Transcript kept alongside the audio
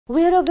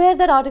We are aware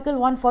that Article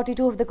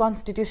 142 of the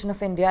Constitution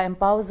of India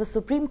empowers the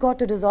Supreme Court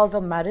to dissolve a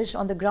marriage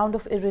on the ground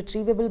of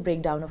irretrievable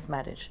breakdown of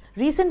marriage.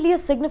 Recently, a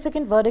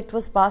significant verdict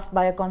was passed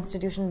by a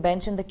constitution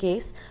bench in the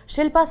case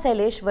Shilpa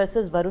Sailesh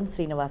versus Varun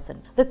Srinivasan.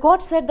 The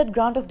court said that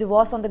grant of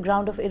divorce on the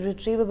ground of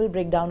irretrievable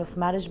breakdown of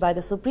marriage by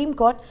the Supreme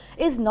Court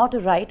is not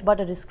a right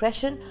but a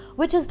discretion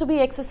which is to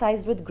be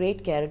exercised with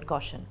great care and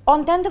caution.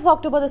 On 10th of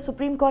October, the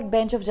Supreme Court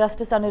bench of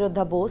Justice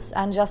Aniruddha Bose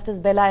and Justice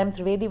Bella M.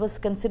 Trivedi was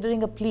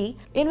considering a plea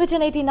in which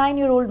an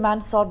 89-year-old man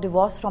sought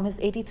divorce from his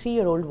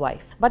 83-year-old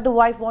wife. But the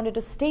wife wanted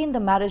to stay in the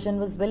marriage and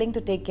was willing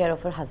to take care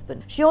of her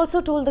husband. She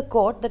also told the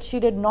court that she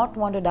did not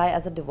want to die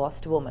as a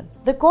divorced woman.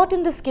 The court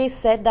in this case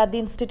said that the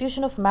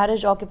institution of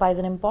marriage occupies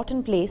an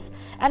important place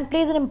and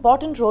plays an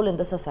important role in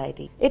the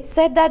society. It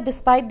said that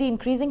despite the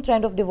increasing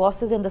trend of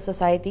divorces in the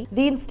society,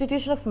 the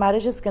institution of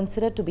marriage is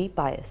considered to be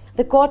pious.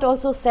 The court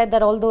also said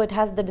that although it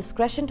has the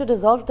discretion to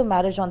dissolve the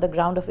marriage on the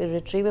ground of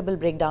irretrievable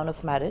breakdown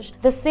of marriage,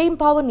 the same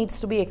power needs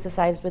to be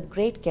exercised with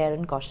great care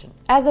and caution.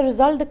 As a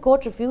result, the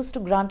court refused to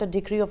grant a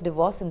decree of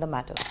divorce in the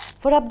matter.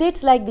 For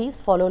updates like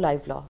these, follow LiveLaw.